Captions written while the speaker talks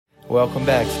Welcome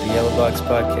back to the Yellow Box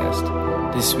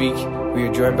Podcast. This week, we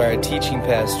are joined by our teaching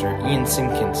pastor, Ian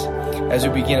Simpkins, as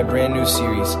we begin a brand new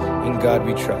series, In God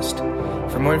We Trust.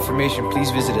 For more information,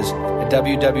 please visit us at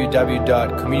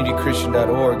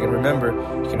www.communitychristian.org. And remember,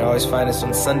 you can always find us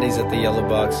on Sundays at the Yellow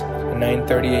Box at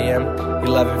 9:30 a.m.,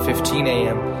 11:15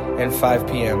 a.m., and 5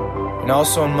 p.m. And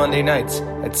also on Monday nights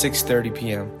at 6:30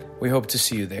 p.m. We hope to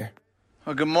see you there.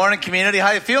 Well, good morning, community.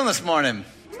 How you feeling this morning?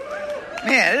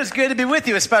 Man, it is good to be with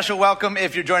you. A special welcome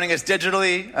if you're joining us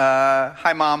digitally.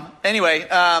 Hi, Mom. Anyway,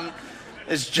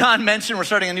 as John mentioned, we're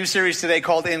starting a new series today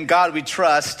called In God We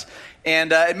Trust.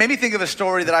 And it made me think of a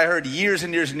story that I heard years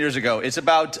and years and years ago. It's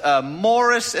about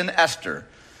Morris and Esther.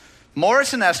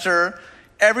 Morris and Esther,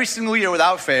 every single year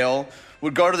without fail,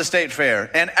 would go to the state fair.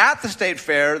 And at the state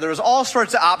fair, there was all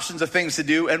sorts of options of things to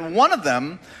do. And one of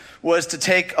them was to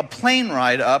take a plane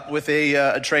ride up with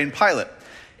a trained pilot.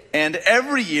 And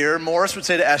every year, Morris would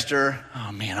say to Esther,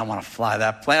 "Oh man, I want to fly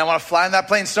that plane. I want to fly in that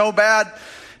plane so bad."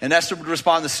 And Esther would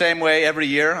respond the same way every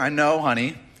year. "I know,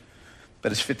 honey,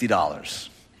 but it's $50.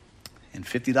 And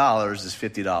 $50 is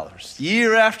 $50.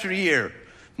 Year after year,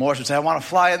 Morris would say, "I want to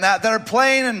fly in that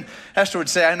plane." And Esther would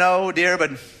say, "I know, dear,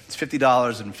 but it's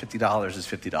 $50 and $50 is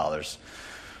 $50.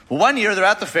 Well, one year they're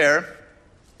at the fair.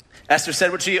 Esther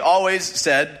said what she always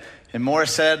said. And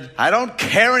Morris said, "I don't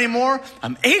care anymore.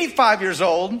 I'm 85 years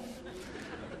old.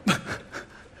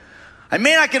 I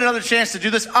may not get another chance to do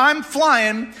this. I'm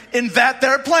flying in that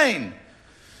there plane."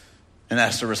 And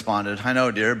Esther responded, "I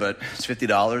know, dear, but it's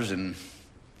 $50 and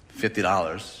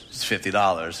 $50 is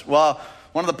 $50. Well,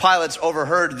 one of the pilots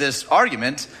overheard this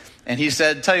argument, and he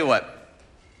said, "Tell you what,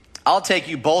 I'll take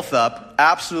you both up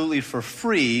absolutely for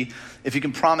free if you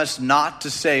can promise not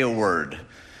to say a word.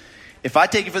 If I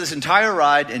take you for this entire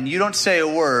ride and you don't say a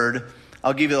word,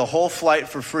 I'll give you the whole flight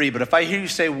for free. But if I hear you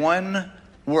say one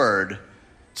word,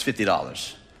 it's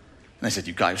 $50. And they said,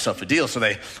 "You got yourself a deal." So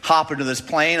they hop into this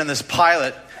plane, and this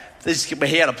pilot,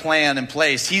 he had a plan in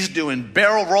place. He's doing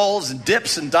barrel rolls and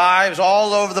dips and dives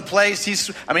all over the place.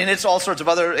 It's all sorts of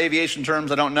other aviation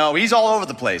terms I don't know. He's all over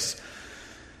the place.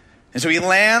 And so he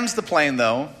lands the plane,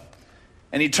 though,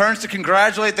 and he turns to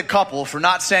congratulate the couple for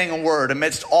not saying a word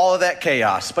amidst all of that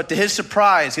chaos. But to his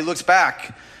surprise, he looks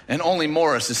back, and only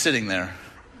Morris is sitting there.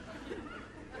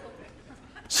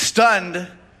 Stunned,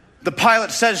 the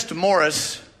pilot says to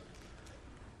Morris,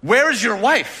 "Where is your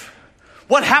wife?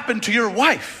 What happened to your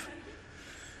wife?"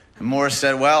 And Morris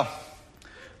said, "Well,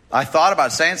 I thought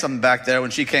about saying something back there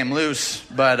when she came loose,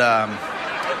 but,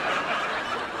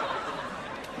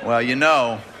 well, you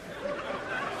know,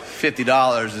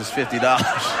 $50 is $50.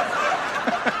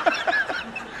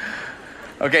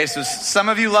 Okay, so some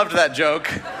of you loved that joke.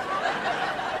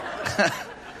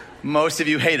 Most of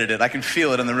you hated it. I can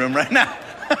feel it in the room right now.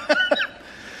 But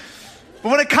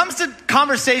when it comes to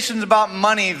conversations about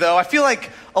money, though, I feel like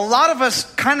a lot of us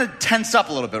kind of tense up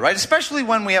a little bit, right? Especially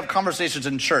when we have conversations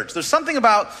in church. There's something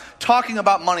about talking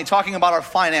about money, talking about our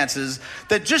finances,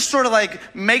 that just sort of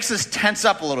like makes us tense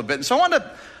up a little bit. And so I want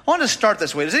to start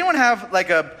this way. Does anyone have like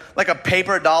a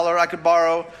paper dollar I could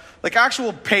borrow? Like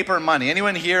actual paper money?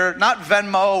 Anyone here? Not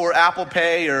Venmo or Apple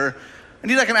Pay, or I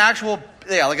need like an actual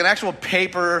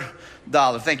paper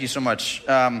dollar. Thank you so much.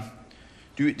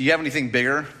 Do you have anything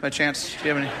bigger by chance? Do you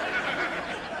have any?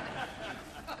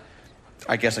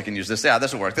 I guess I can use this. Yeah,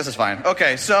 this will work. This is fine.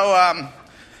 Okay, so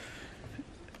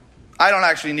I don't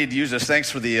actually need to use this. Thanks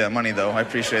for the money, though. I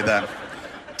appreciate that.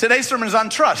 Today's sermon is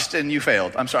on trust, and you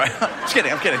failed. I'm sorry. Just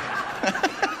kidding. I'm kidding.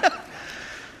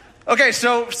 Okay,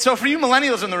 so for you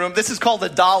millennials in the room, this is called a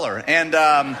dollar. And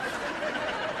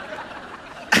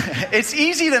it's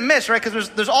easy to miss, right?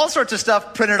 Because there's all sorts of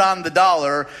stuff printed on the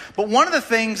dollar. But one of the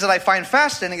things that I find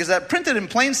fascinating is that printed in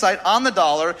plain sight on the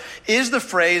dollar is the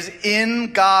phrase,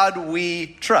 "In God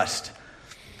we trust."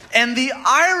 And the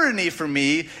irony for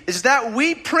me is that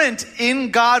we print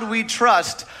 "In God we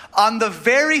trust" on the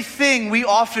very thing we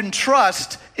often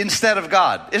trust instead of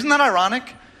God. Isn't that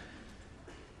ironic?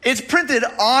 It's printed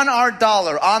on our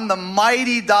dollar, on the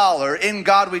mighty dollar. "In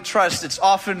God we trust." It's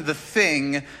often the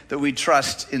thing that we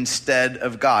trust instead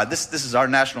of God. This is our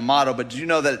national motto, but did you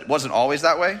know that it wasn't always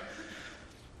that way?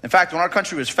 In fact, when our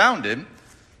country was founded,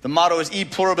 the motto is "E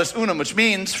pluribus unum," which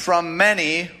means from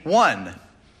many, one.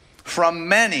 From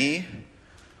many,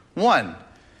 one.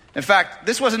 In fact,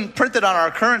 this wasn't printed on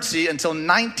our currency until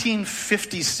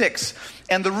 1956.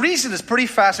 And the reason is pretty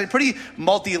fascinating, pretty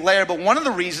multi-layered, but one of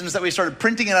the reasons that we started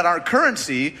printing it on our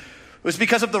currency was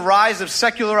because of the rise of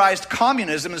secularized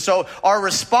communism. And so our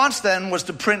response then was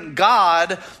to print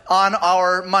God on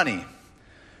our money.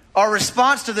 Our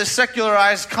response to this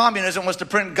secularized communism was to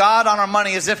print God on our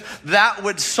money as if that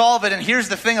would solve it. And here's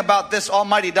the thing about this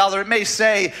almighty dollar. It may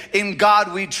say, "In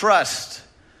God we trust."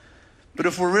 But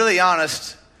if we're really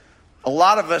honest, a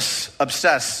lot of us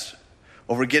obsess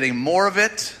over getting more of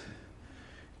it,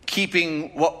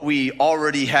 keeping what we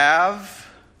already have,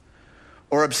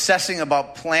 or obsessing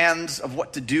about plans of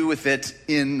what to do with it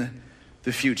in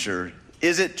the future.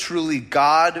 Is it truly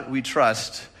God we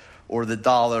trust, or the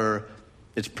dollar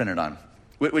it's printed on?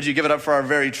 Would you give it up for our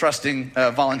very trusting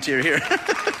volunteer here?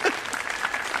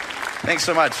 Thanks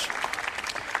so much.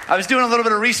 I was doing a little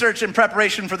bit of research in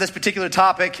preparation for this particular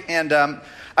topic, and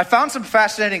I found some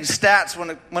fascinating stats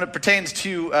when it pertains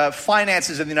to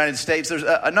finances in the United States. There's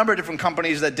a number of different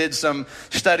companies that did some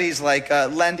studies like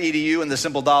LendEDU and the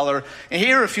Simple Dollar. And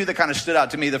here are a few that kind of stood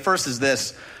out to me. The first is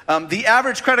this. The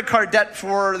average credit card debt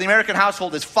for the American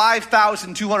household is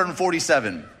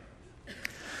 $5,247.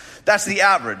 That's the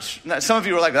average. Now, some of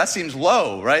you are like, that seems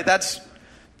low, right? That's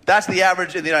the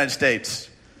average in the United States.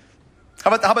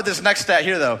 How about this next stat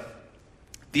here, though?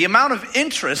 The amount of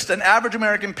interest an average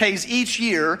American pays each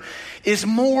year is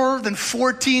more than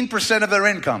 14% of their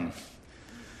income.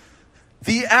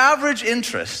 The average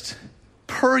interest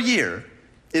per year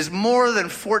is more than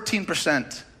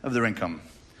 14% of their income.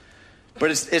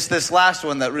 But it's this last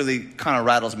one that really kind of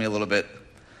rattles me a little bit.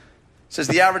 It says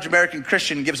the average American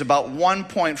Christian gives about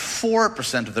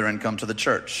 1.4% of their income to the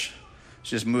church. So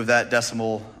just move that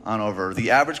decimal on over.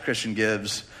 The average Christian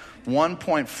gives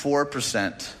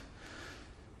 1.4%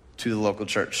 to the local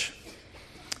church.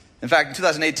 In fact, in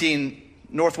 2018,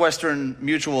 Northwestern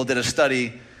Mutual did a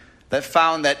study that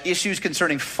found that issues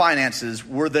concerning finances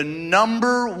were the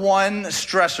number one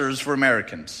stressors for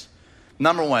Americans.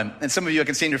 Number one. And some of you, I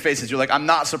can see in your faces, you're like, I'm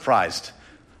not surprised.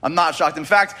 I'm not shocked. In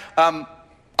fact,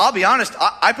 I'll be honest,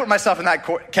 I put myself in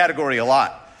that category a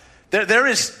lot. There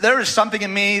is something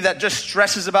in me that just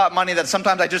stresses about money that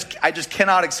sometimes I just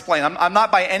cannot explain. I'm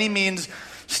not by any means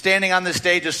standing on this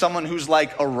stage as someone who's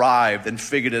like arrived and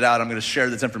figured it out. I'm going to share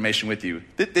this information with you.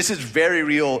 This is very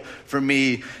real for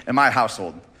me and my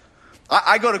household.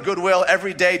 I go to Goodwill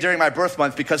every day during my birth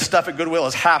month because stuff at Goodwill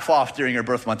is half off during your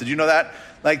birth month. Did you know that?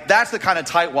 Like, that's the kind of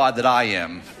tightwad that I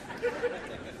am.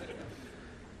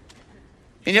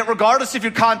 And yet, regardless of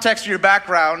your context or your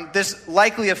background, this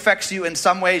likely affects you in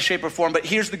some way, shape, or form. But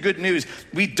here's the good news.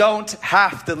 We don't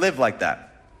have to live like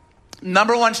that.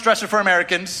 Number one stressor for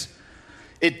Americans,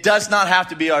 it does not have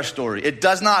to be our story. It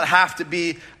does not have to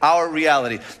be our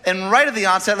reality. And right at the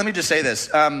onset, let me just say this.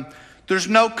 There's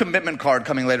no commitment card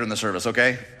coming later in the service,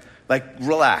 okay? Like,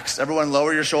 relax. Everyone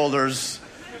lower your shoulders.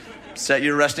 Set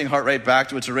your resting heart rate back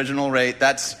to its original rate.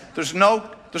 There's no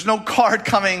card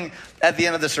coming at the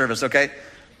end of the service, okay?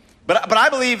 But I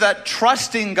believe that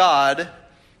trusting God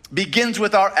begins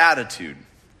with our attitude.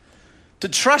 To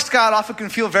trust God often can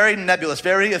feel very nebulous,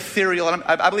 very ethereal. And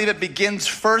I believe it begins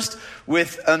first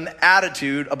with an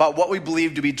attitude about what we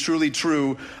believe to be truly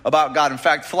true about God. In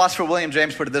fact, philosopher William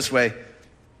James put it this way.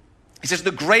 He says,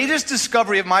 the greatest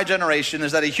discovery of my generation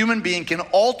is that a human being can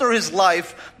alter his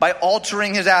life by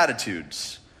altering his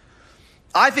attitudes.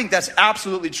 I think that's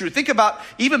absolutely true. Think about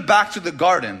even back to the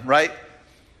garden, right?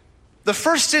 The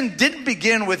first sin didn't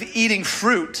begin with eating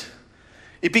fruit.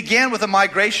 It began with a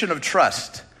migration of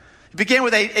trust. It began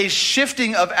with a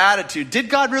shifting of attitude. Did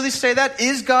God really say that?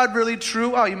 Is God really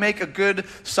true? Oh, you make a good,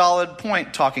 solid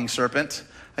point, talking serpent.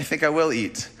 I think I will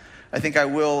eat. I think I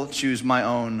will choose my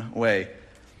own way.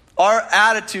 Our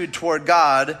attitude toward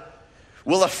God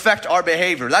will affect our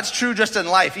behavior. That's true just in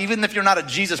life, even if you're not a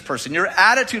Jesus person. Your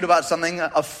attitude about something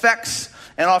affects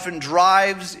and often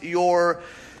drives your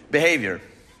behavior.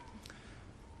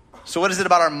 So what is it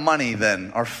about our money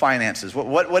then, our finances?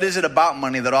 What is it about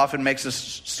money that often makes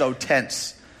us so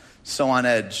tense, so on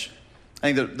edge?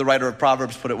 I think the writer of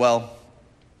Proverbs put it well.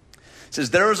 It says,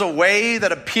 there is a way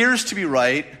that appears to be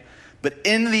right, but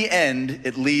in the end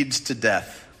it leads to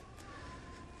death.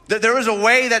 There is a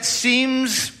way that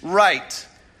seems right,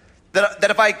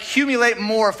 that if I accumulate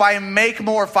more, if I make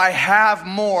more, if I have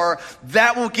more,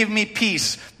 that will give me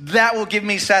peace. That will give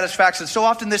me satisfaction. So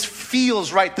often this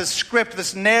feels right. This script,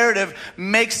 this narrative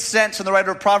makes sense. And the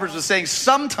writer of Proverbs was saying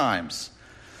sometimes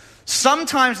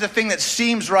the thing that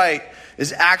seems right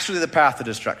is actually the path to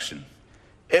destruction.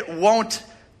 It won't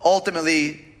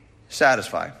ultimately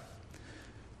satisfy.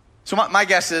 So my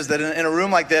guess is that in a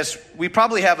room like this, we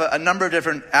probably have a number of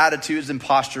different attitudes and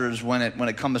postures when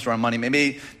it comes to our money.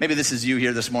 Maybe this is you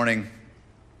here this morning.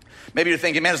 Maybe you're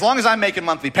thinking, man, as long as I'm making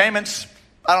monthly payments,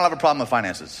 I don't have a problem with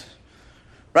finances.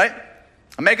 Right?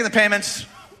 I'm making the payments.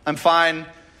 I'm fine.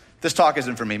 This talk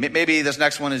isn't for me. Maybe this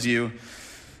next one is you.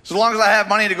 So long as I have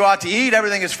money to go out to eat,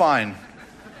 everything is fine.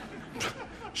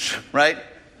 Right?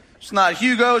 It's not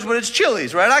Hugo's, but it's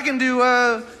Chili's, right? I can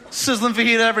do sizzling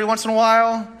fajita every once in a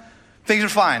while. Things are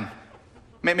fine.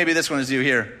 Maybe this one is you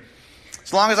here.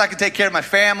 As long as I can take care of my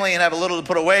family and have a little to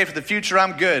put away for the future,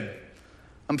 I'm good.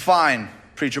 I'm fine,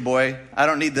 preacher boy. I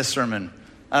don't need this sermon.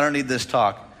 I don't need this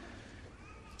talk.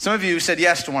 Some of you said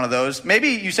yes to one of those. Maybe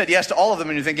you said yes to all of them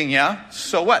and you're thinking, yeah,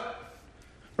 so what?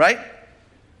 Right?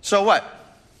 So what?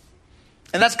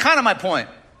 And that's kind of my point.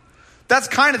 That's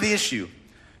kind of the issue.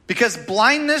 Because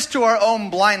blindness to our own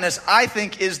blindness, I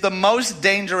think, is the most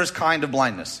dangerous kind of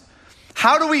blindness.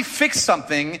 How do we fix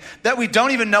something that we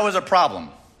don't even know is a problem?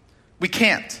 We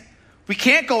can't. We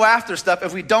can't go after stuff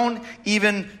if we don't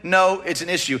even know it's an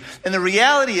issue. And the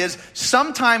reality is,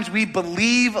 sometimes we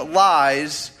believe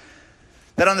lies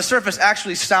that on the surface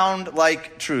actually sound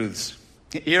like truths.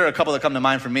 Here are a couple that come to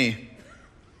mind for me.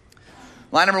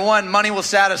 Line number 1, money will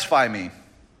satisfy me.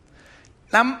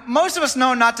 Now, most of us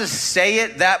know not to say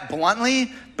it that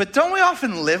bluntly, but don't we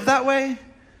often live that way?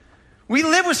 We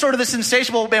live with sort of this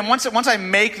insatiable, man, once I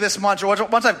make this much, or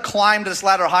once I've climbed this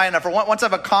ladder high enough, or once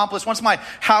I've accomplished, once my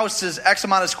house is X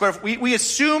amount of square, we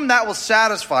assume that will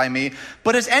satisfy me.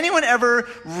 But has anyone ever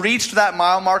reached that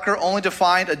mile marker only to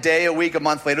find a day, a week, a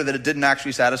month later that it didn't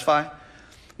actually satisfy?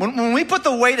 When we put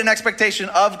the weight and expectation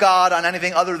of God on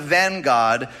anything other than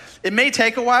God, it may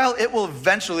take a while, it will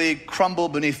eventually crumble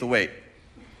beneath the weight.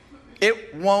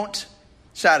 It won't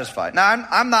satisfy. Now,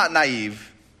 I'm not naive.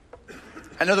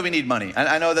 I know that we need money.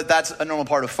 I know that that's a normal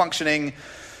part of functioning,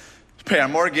 to pay our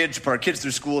mortgage, to put our kids through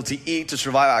school, to eat, to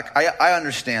survive. I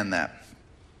understand that.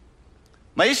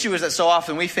 My issue is that so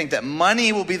often we think that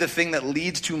money will be the thing that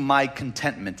leads to my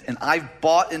contentment. And I've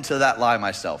bought into that lie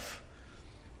myself.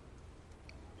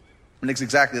 And it's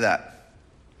exactly that.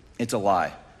 It's a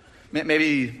lie.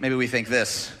 Maybe we think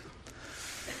this.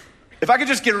 If I could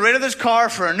just get rid of this car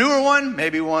for a newer one,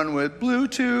 maybe one with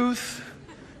Bluetooth,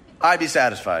 I'd be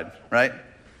satisfied, right?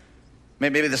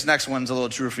 Maybe this next one's a little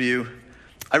true for you.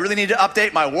 I really need to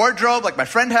update my wardrobe like my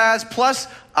friend has, plus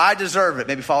I deserve it.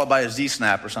 Maybe followed by a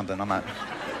Z-Snap or something.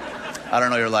 I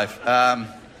don't know your life.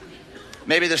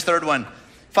 Maybe this third one.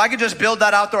 If I could just build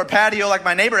that outdoor patio like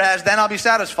my neighbor has, then I'll be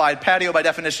satisfied. Patio by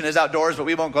definition is outdoors, but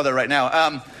we won't go there right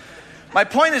now. My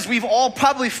point is we've all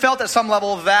probably felt at some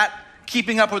level of that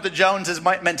keeping up with the Joneses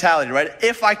mentality, right?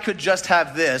 If I could just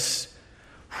have this,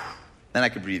 then I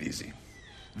could breathe easy.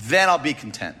 Then I'll be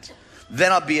content.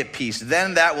 Then I'll be at peace.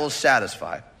 Then that will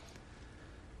satisfy.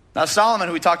 Now, Solomon,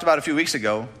 who we talked about a few weeks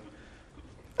ago,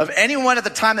 of anyone at the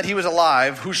time that he was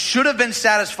alive who should have been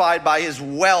satisfied by his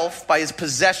wealth, by his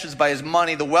possessions, by his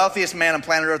money, the wealthiest man on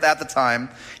planet Earth at the time,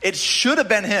 it should have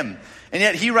been him. And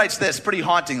yet he writes this pretty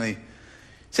hauntingly.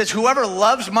 He says, whoever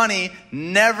loves money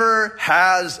never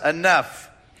has enough.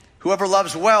 Whoever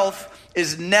loves wealth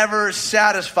is never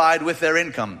satisfied with their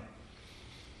income.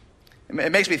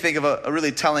 It makes me think of a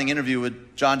really telling interview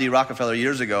with John D. Rockefeller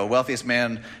years ago, wealthiest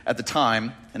man at the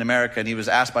time in America, and he was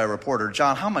asked by a reporter,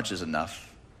 John, how much is enough?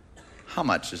 How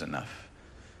much is enough?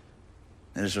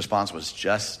 And his response was,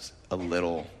 just a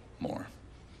little more.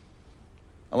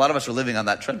 A lot of us are living on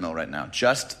that treadmill right now,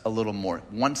 just a little more.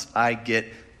 Once I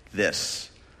get this,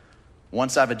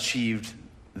 once I've achieved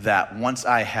that, once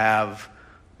I have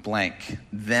blank,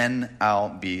 then I'll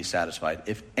be satisfied.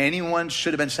 If anyone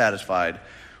should have been satisfied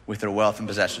with their wealth and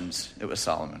possessions, it was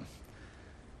Solomon.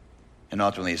 And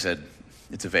ultimately he said,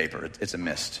 it's a vapor, it's a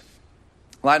mist.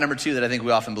 Lie number 2 that I think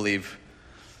we often believe,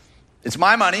 it's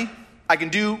my money, I can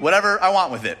do whatever I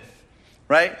want with it,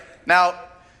 right? Now,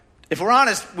 if we're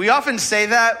honest, we often say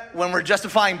that when we're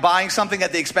justifying buying something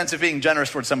at the expense of being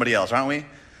generous towards somebody else, aren't we?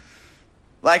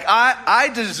 Like, I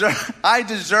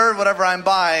deserve whatever I'm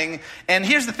buying. And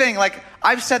here's the thing, like,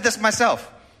 I've said this myself.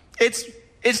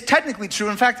 It's technically true.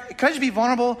 In fact, can I just be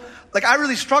vulnerable? Like, I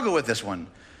really struggle with this one.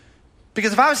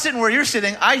 Because if I was sitting where you're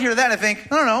sitting, I hear that and I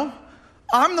think, no.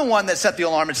 I'm the one that set the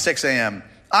alarm at 6 a.m.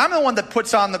 I'm the one that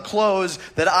puts on the clothes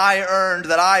that I earned,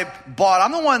 that I bought.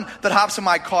 I'm the one that hops in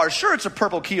my car. Sure, it's a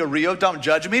purple Kia Rio, don't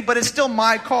judge me, but it's still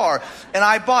my car, and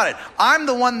I bought it. I'm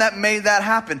the one that made that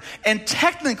happen. And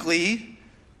technically,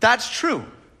 that's true.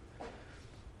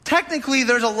 Technically,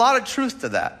 there's a lot of truth to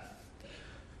that.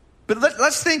 But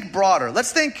let's think broader.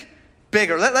 Let's think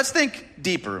bigger. Let's think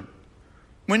deeper.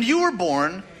 When you were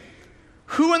born,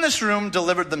 who in this room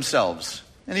delivered themselves?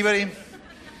 Anybody?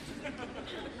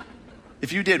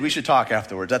 If you did, we should talk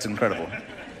afterwards. That's incredible.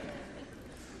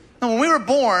 Now, when we were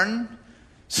born,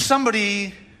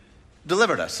 somebody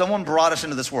delivered us. Someone brought us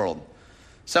into this world.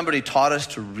 Somebody taught us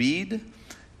to read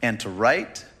and to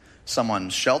write. Someone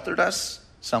sheltered us.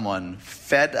 Someone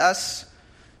fed us.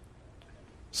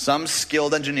 Some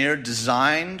skilled engineer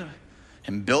designed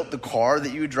and built the car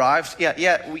that you drive.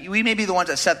 We may be the ones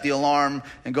that set the alarm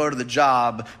and go to the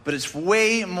job, but it's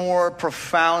way more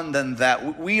profound than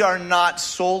that. We are not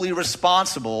solely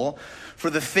responsible for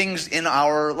the things in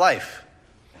our life.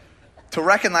 To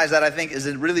recognize that, I think, is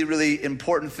a really, really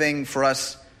important thing for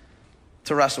us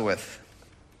to wrestle with.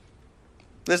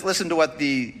 Let's listen to what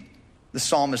the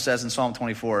psalmist says in Psalm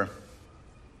 24. It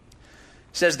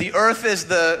says, the earth is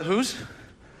the whose?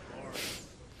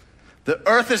 The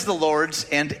earth is the Lord's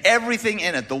and everything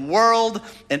in it, the world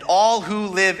and all who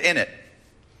live in it.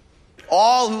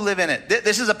 All who live in it.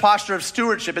 This is a posture of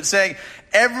stewardship. It's saying,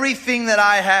 everything that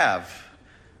I have,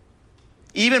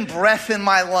 even breath in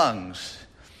my lungs,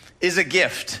 is a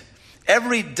gift.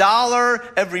 Every dollar,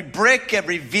 every brick,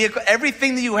 every vehicle,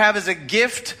 everything that you have is a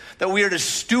gift that we are to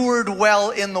steward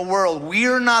well in the world. We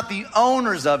are not the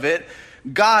owners of it.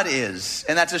 God is.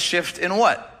 And that's a shift in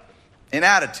what? In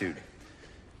attitude.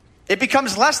 It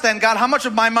becomes less than, God, how much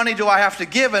of my money do I have to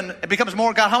give? And it becomes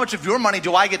more, God, how much of your money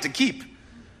do I get to keep?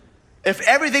 If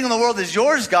everything in the world is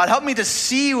yours, God, help me to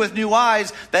see with new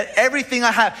eyes that everything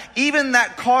I have, even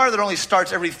that car that only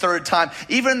starts every third time,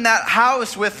 even that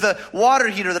house with the water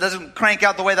heater that doesn't crank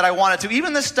out the way that I want it to,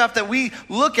 even the stuff that we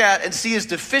look at and see as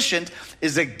deficient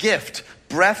is a gift.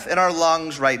 Breath in our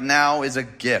lungs right now is a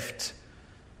gift.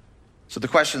 So the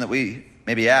question that we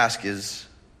maybe ask is,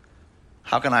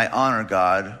 how can I honor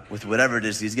God with whatever it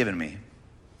is he's given me?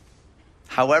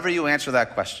 However you answer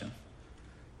that question,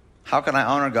 how can I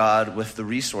honor God with the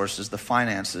resources, the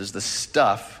finances, the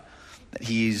stuff that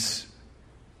he's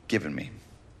given me?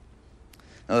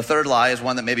 Now, the third lie is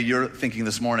one that maybe you're thinking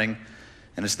this morning,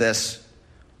 and it's this.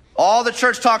 All the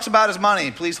church talks about is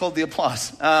money. Please hold the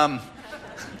applause. I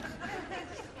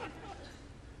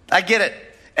get it.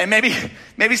 And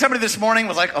maybe somebody this morning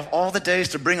was like, of all the days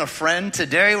to bring a friend,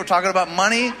 today we're talking about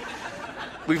money.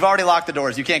 We've already locked the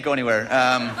doors. You can't go anywhere.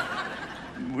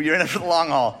 You're in it for the long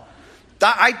haul.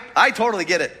 I totally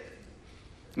get it.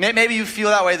 Maybe you feel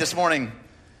that way this morning.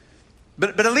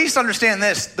 But at least understand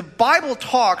this. The Bible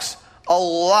talks a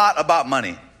lot about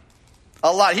money.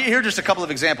 A lot. Here are just a couple of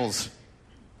examples.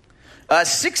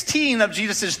 16 of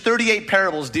Jesus' 38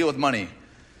 parables deal with money.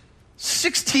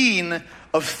 16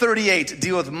 of 38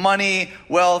 deal with money,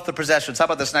 wealth, or possessions. How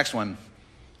about this next one?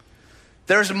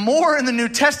 There's more in the New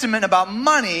Testament about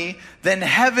money than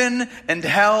heaven and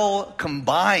hell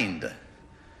combined.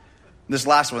 This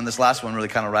last one really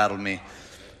kind of rattled me.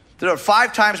 There are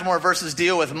 5 times more verses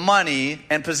deal with money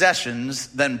and possessions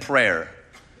than prayer.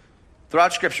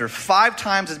 Throughout Scripture, 5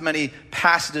 times as many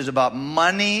passages about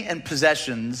money and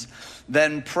possessions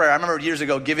than prayer. I remember years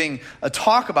ago giving a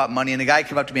talk about money, and a guy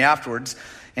came up to me afterwards,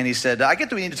 and he said, I get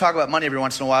that we need to talk about money every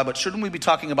once in a while, but shouldn't we be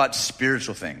talking about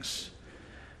spiritual things?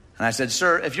 And I said,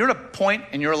 sir, if you're at a point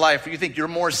in your life where you think you're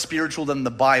more spiritual than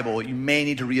the Bible, you may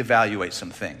need to reevaluate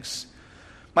some things.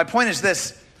 My point is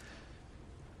this.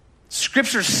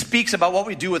 Scripture speaks about what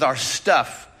we do with our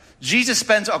stuff. Jesus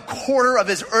spends a quarter of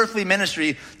his earthly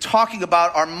ministry talking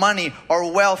about our money, our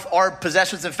wealth, our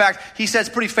possessions. In fact, he says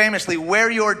pretty famously,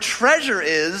 where your treasure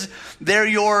is, there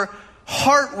your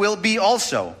heart will be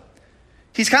also.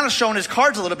 He's kind of showing his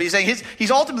cards a little bit. He's saying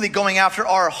he's ultimately going after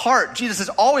our heart. Jesus is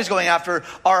always going after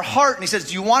our heart. And he says,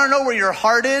 do you want to know where your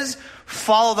heart is?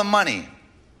 Follow the money.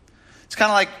 It's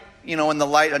kind of like, when the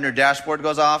light on your dashboard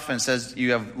goes off and says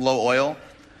you have low oil.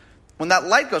 When that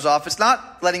light goes off, it's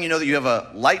not letting you know that you have a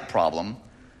light problem.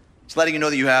 It's letting you know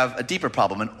that you have a deeper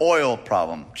problem, an oil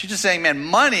problem. She's just saying, man,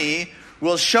 money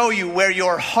will show you where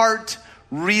your heart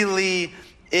really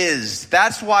is.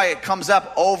 That's why it comes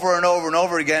up over and over and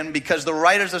over again, because the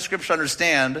writers of Scripture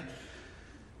understand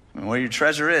where your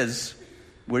treasure is,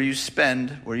 where you spend,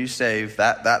 where you save,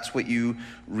 that's what you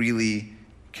really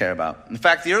care about. In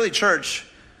fact, the early church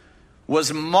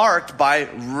was marked by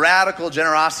radical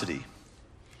generosity.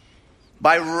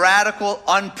 By radical,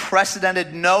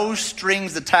 unprecedented, no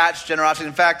strings attached generosity.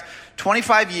 In fact,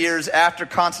 25 years after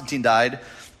Constantine died,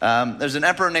 there's an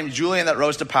emperor named Julian that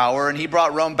rose to power, and he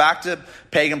brought Rome back to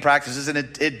pagan practices, and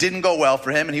it didn't go well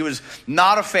for him, and he was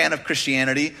not a fan of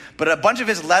Christianity, but a bunch of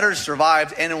his letters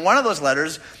survived, and in one of those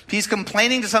letters, he's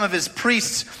complaining to some of his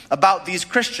priests about these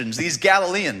Christians, these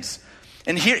Galileans.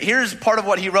 And here's part of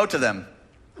what he wrote to them.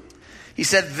 He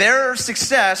said, their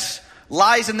success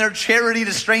lies in their charity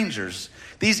to strangers.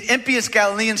 These impious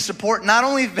Galileans support not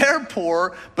only their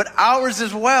poor, but ours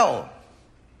as well.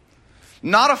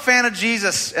 Not a fan of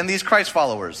Jesus and these Christ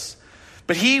followers.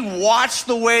 But he watched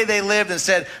the way they lived and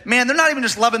said, man, they're not even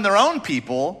just loving their own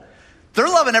people. They're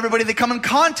loving everybody they come in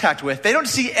contact with. They don't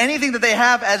see anything that they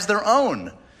have as their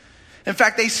own. In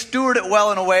fact, they stewarded it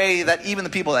well in a way that even the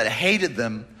people that hated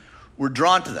them were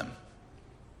drawn to them.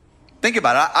 Think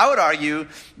about it. I would argue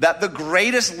that the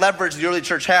greatest leverage the early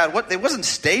church had, it wasn't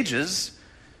stages,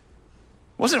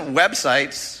 it wasn't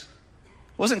websites,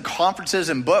 it wasn't conferences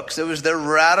and books. It was their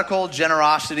radical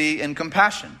generosity and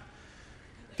compassion.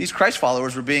 These Christ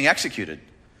followers were being executed.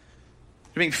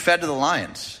 They're being fed to the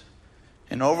lions.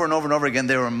 And over and over and over again,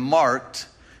 they were marked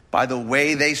by the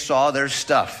way they saw their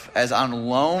stuff as on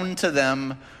loan to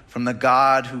them from the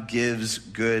God who gives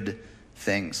good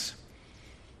things.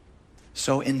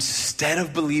 So instead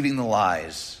of believing the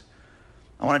lies,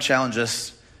 I want to challenge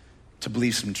us to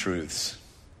believe some truths.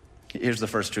 Here's the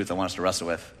first truth I want us to wrestle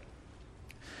with.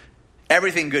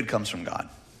 Everything good comes from God.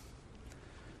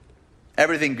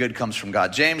 Everything good comes from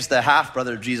God. James, the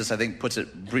half-brother of Jesus, I think puts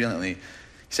it brilliantly. He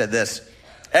said this: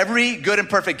 every good and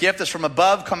perfect gift is from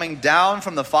above, coming down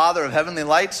from the Father of heavenly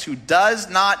lights, who does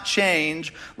not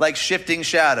change like shifting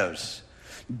shadows.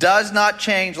 Does not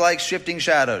change like shifting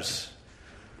shadows.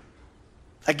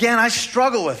 Again, I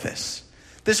struggle with this.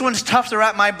 This one's tough to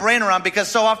wrap my brain around because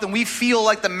so often we feel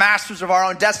like the masters of our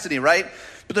own destiny, right?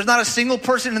 But there's not a single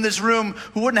person in this room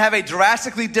who wouldn't have a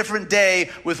drastically different day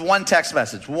with one text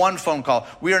message, one phone call.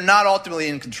 We are not ultimately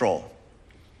in control.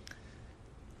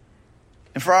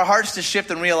 And for our hearts to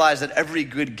shift and realize that every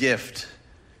good gift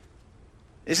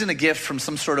isn't a gift from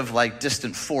some sort of like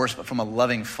distant force, but from a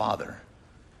loving Father,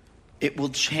 it will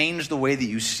change the way that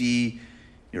you see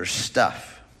your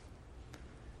stuff.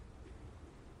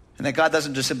 And that God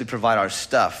doesn't just simply provide our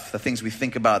stuff, the things we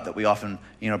think about that we often,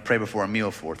 pray before a meal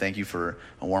for. Thank you for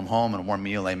a warm home and a warm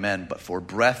meal, amen. But for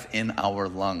breath in our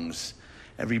lungs,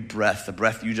 every breath, the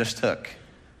breath you just took,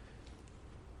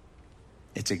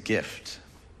 it's a gift.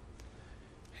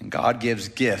 And God gives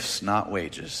gifts, not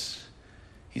wages.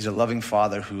 He's a loving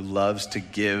Father who loves to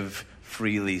give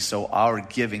freely. So our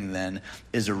giving then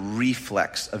is a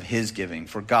reflex of his giving.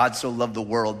 For God so loved the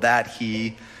world that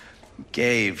he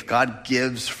gave. God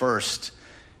gives first.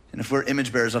 And if we're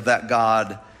image bearers of that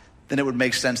God, then it would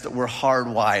make sense that we're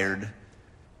hardwired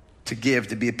to give,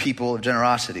 to be a people of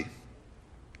generosity.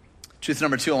 Truth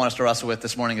number 2 I want us to wrestle with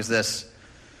this morning is this: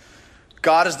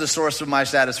 God is the source of my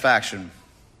satisfaction.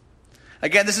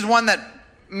 Again, this is one that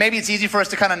maybe it's easy for us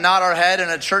to kind of nod our head in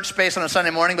a church space on a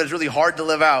Sunday morning, but it's really hard to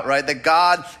live out, right? That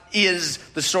God is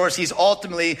the source. He's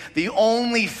ultimately the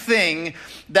only thing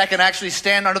that can actually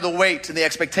stand under the weight and the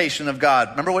expectation of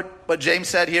God. Remember what James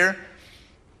said here?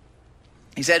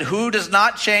 He said, who does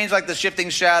not change like the shifting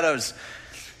shadows?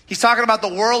 He's talking about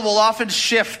the world will often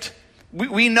shift.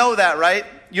 We know that, right?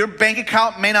 Your bank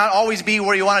account may not always be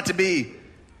where you want it to be.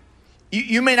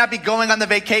 You may not be going on the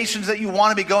vacations that you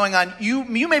want to be going on. You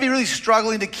may be really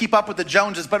struggling to keep up with the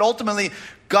Joneses, but ultimately,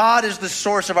 God is the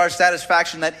source of our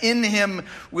satisfaction, that in him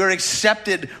we're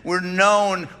accepted, we're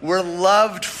known, we're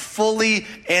loved fully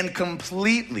and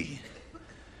completely.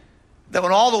 That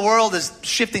when all the world is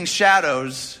shifting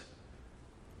shadows,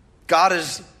 God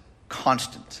is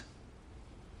constant.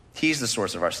 He's the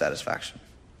source of our satisfaction.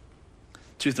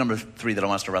 Truth number 3 that I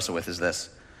want us to wrestle with is this: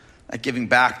 that giving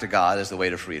back to God is the way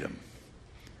to freedom.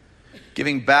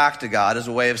 Giving back to God is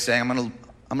a way of saying, I'm going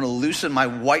to loosen my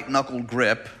white-knuckled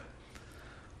grip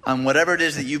on whatever it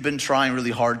is that you've been trying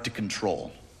really hard to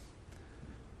control.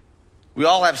 We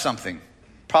all have something,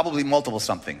 probably multiple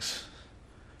somethings.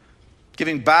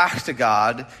 Giving back to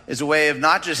God is a way of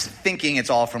not just thinking it's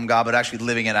all from God, but actually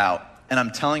living it out. And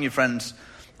I'm telling you, friends,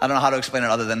 I don't know how to explain it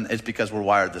other than it's because we're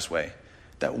wired this way.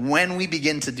 That when we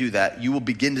begin to do that, you will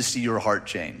begin to see your heart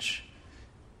change.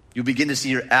 You'll begin to see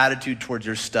your attitude towards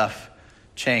your stuff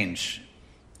change.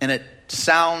 And it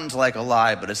sounds like a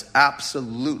lie, but it's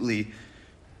absolutely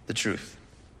the truth.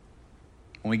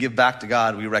 When we give back to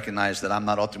God, we recognize that I'm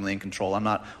not ultimately in control. I'm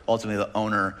not ultimately the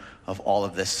owner of all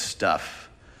of this stuff.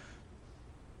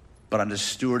 But I'm to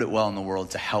steward it well in the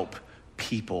world to help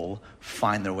people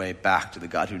find their way back to the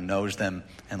God who knows them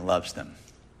and loves them.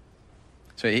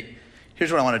 So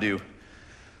here's what I want to do.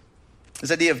 This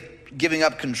idea of giving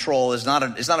up control is not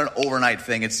an overnight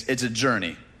thing. It's a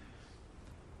journey.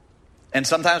 And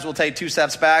sometimes we'll take 2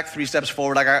 steps back, 3 steps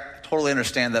forward. I totally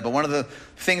understand that. But one of the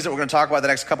things that we're going to talk about the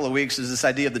next couple of weeks is this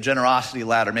idea of the generosity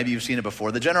ladder. Maybe you've seen it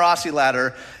before. The generosity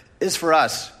ladder is for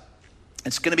us.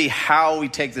 It's going to be how we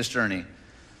take this journey.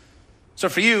 So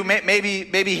for you,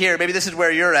 maybe here, maybe this is where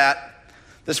you're at.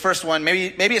 This first one,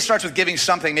 maybe it starts with giving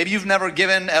something. Maybe you've never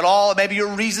given at all. Maybe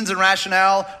your reasons and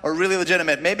rationale are really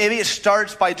legitimate. Maybe it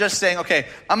starts by just saying, okay,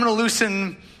 I'm going to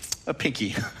loosen a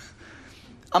pinky.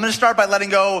 I'm going to start by letting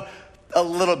go a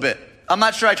little bit. I'm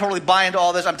not sure I totally buy into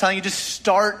all this. I'm telling you, just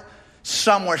start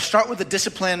somewhere. Start with the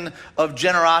discipline of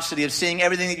generosity, of seeing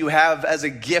everything that you have as a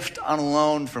gift on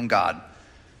loan from God.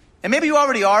 And maybe you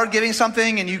already are giving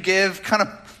something and you give kind of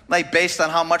like based on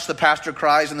how much the pastor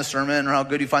cries in the sermon or how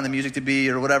good you find the music to be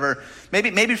or whatever.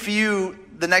 Maybe for you,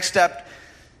 the next step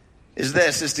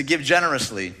is to give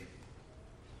generously.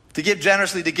 To give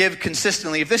generously, to give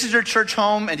consistently. If this is your church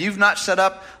home and you've not set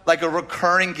up like a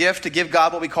recurring gift to give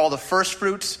God what we call the first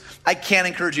fruits, I can't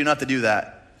encourage you not to do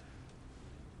that.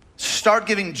 Start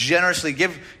giving generously,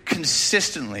 give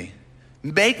consistently.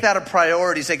 Make that a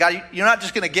priority. Say, God, you're not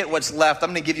just going to get what's left.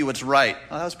 I'm going to give you what's right.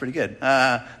 Oh, that was pretty good.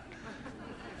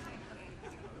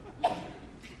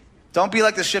 Don't be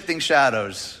like the shifting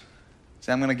shadows.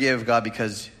 Say, I'm going to give, God,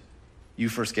 because you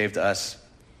first gave to us.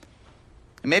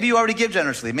 And maybe you already give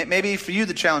generously. Maybe for you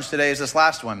the challenge today is this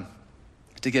last one,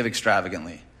 to give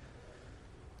extravagantly.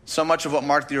 So much of what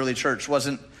marked the early church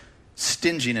wasn't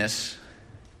stinginess,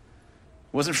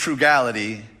 wasn't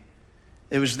frugality.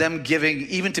 It was them giving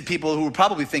even to people who were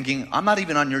probably thinking, I'm not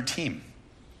even on your team.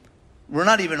 We're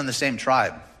not even in the same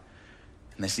tribe.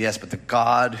 And they say, yes, but the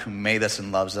God who made us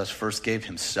and loves us first gave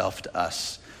himself to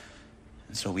us.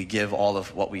 And so we give all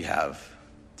of what we have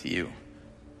to you.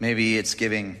 Maybe it's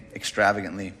giving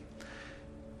extravagantly.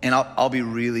 And I'll be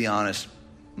really honest.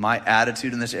 My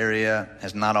attitude in this area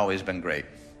has not always been great.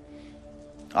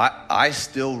 I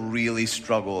still really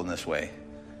struggle in this way.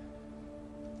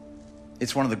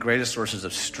 It's one of the greatest sources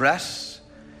of stress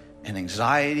and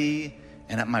anxiety,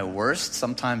 and at my worst,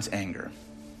 sometimes anger.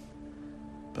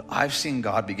 But I've seen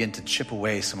God begin to chip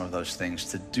away some of those things,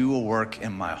 to do a work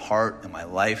in my heart and my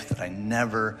life that I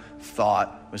never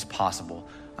thought was possible.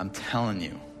 I'm telling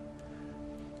you,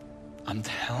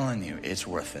 it's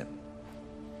worth it.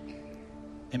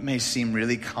 It may seem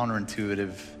really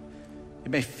counterintuitive. It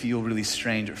may feel really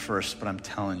strange at first, but I'm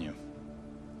telling you,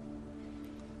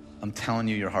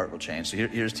 your heart will change. So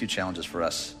here's 2 challenges for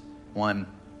us. 1,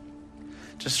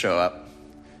 just show up.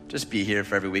 Just be here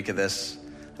for every week of this.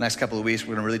 The next couple of weeks,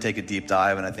 we're going to really take a deep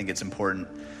dive, and I think it's important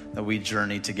that we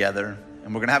journey together.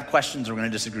 And we're going to have questions, we're going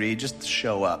to disagree. Just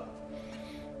show up.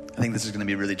 I think this is going to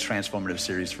be a really transformative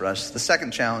series for us. The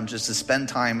second challenge is to spend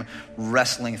time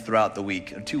wrestling throughout the week.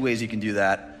 There are 2 ways you can do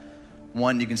that.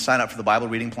 1, you can sign up for the Bible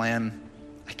reading plan.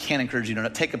 I can't encourage you to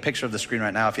take a picture of the screen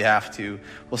right now if you have to.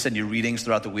 We'll send you readings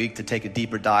throughout the week to take a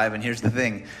deeper dive. And here's the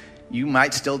thing. You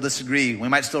might still disagree. We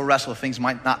might still wrestle. Things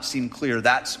might not seem clear.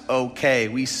 That's okay.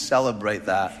 We celebrate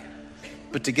that.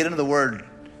 But to get into the Word,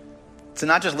 to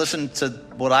not just listen to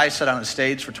what I said on the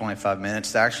stage for 25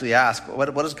 minutes, to actually ask,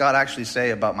 what does God actually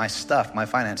say about my stuff, my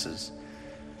finances?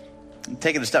 And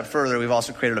take it a step further, we've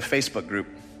also created a Facebook group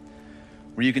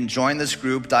where you can join this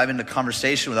group, dive into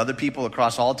conversation with other people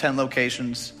across all 10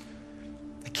 locations.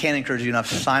 I can't encourage you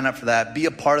enough. Sign up for that. Be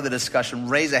a part of the discussion.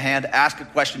 Raise a hand. Ask a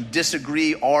question.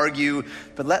 Disagree. Argue.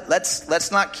 But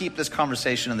let's not keep this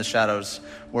conversation in the shadows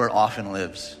where it often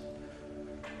lives.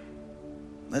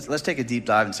 Let's take a deep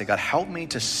dive and say, God, help me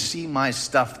to see my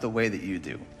stuff the way that you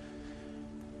do,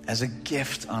 as a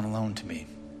gift on loan to me.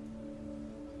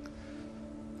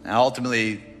 Now,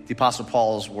 ultimately, the Apostle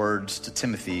Paul's words to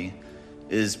Timothy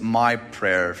is my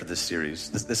prayer for this series.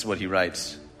 This is what he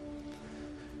writes.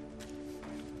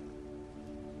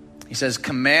 He says,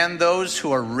 command those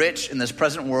who are rich in this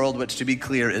present world, which to be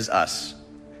clear is us.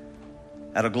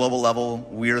 At a global level,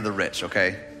 we're the rich,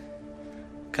 okay?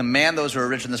 Command those who are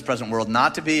rich in this present world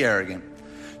not to be arrogant,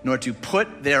 nor to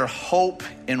put their hope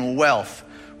in wealth,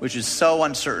 which is so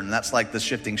uncertain. That's like the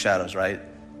shifting shadows, right?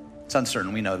 It's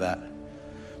uncertain, we know that.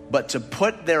 But to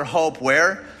put their hope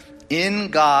where? In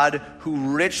God,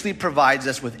 who richly provides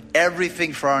us with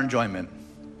everything for our enjoyment.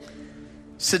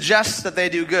 Suggests that they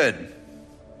do good.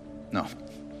 No.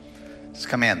 Just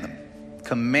command them.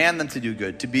 Command them to do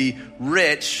good, to be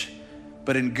rich,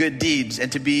 but in good deeds,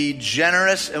 and to be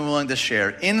generous and willing to share.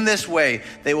 In this way,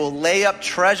 they will lay up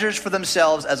treasures for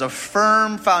themselves as a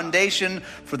firm foundation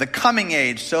for the coming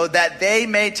age, so that they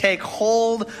may take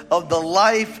hold of the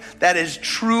life that is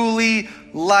truly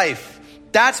life.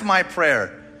 That's my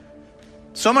prayer.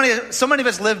 So many of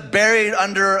us live buried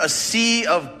under a sea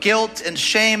of guilt and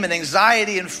shame and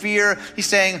anxiety and fear. He's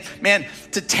saying, man,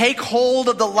 to take hold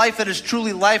of the life that is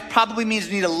truly life probably means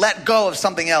we need to let go of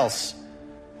something else.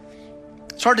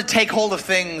 It's hard to take hold of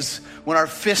things when our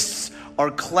fists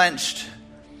are clenched.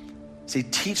 So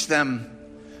teach them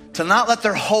to not let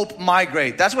their hope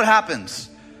migrate. That's what happens.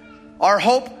 Our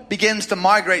hope begins to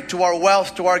migrate to our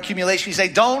wealth, to our accumulation. You say,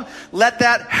 don't let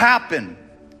that happen.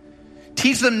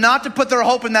 Teach them not to put their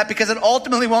hope in that because it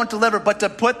ultimately won't deliver, but to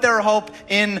put their hope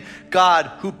in God,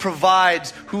 who provides,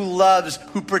 who loves,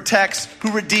 who protects,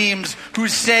 who redeems, who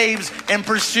saves and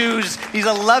pursues. He's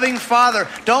a loving Father.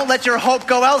 Don't let your hope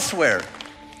go elsewhere,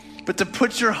 but to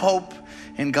put your hope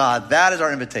in God. That is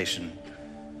our invitation.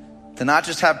 To not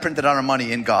just have printed on our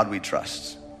money, in God we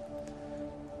trust,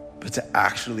 but to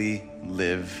actually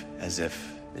live as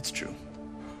if it's true.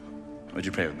 Would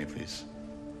you pray with me, please?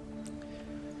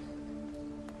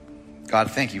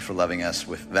 God, thank you for loving us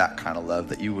with that kind of love,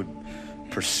 that you would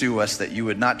pursue us, that you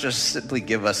would not just simply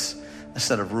give us a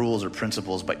set of rules or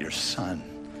principles, but your Son.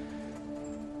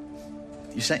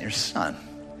 You sent your Son.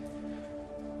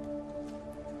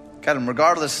 God, and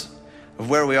regardless of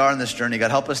where we are in this journey, God,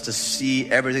 help us to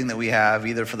see everything that we have,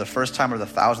 either for the first time or the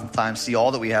 1,000th time, see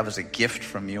all that we have as a gift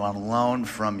from you, on loan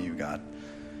from you, God.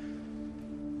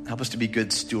 Help us to be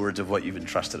good stewards of what you've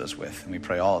entrusted us with. And we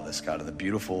pray all of this, God, in the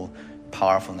beautiful,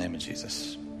 powerful name of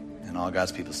Jesus. And all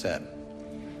God's people said,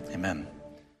 amen.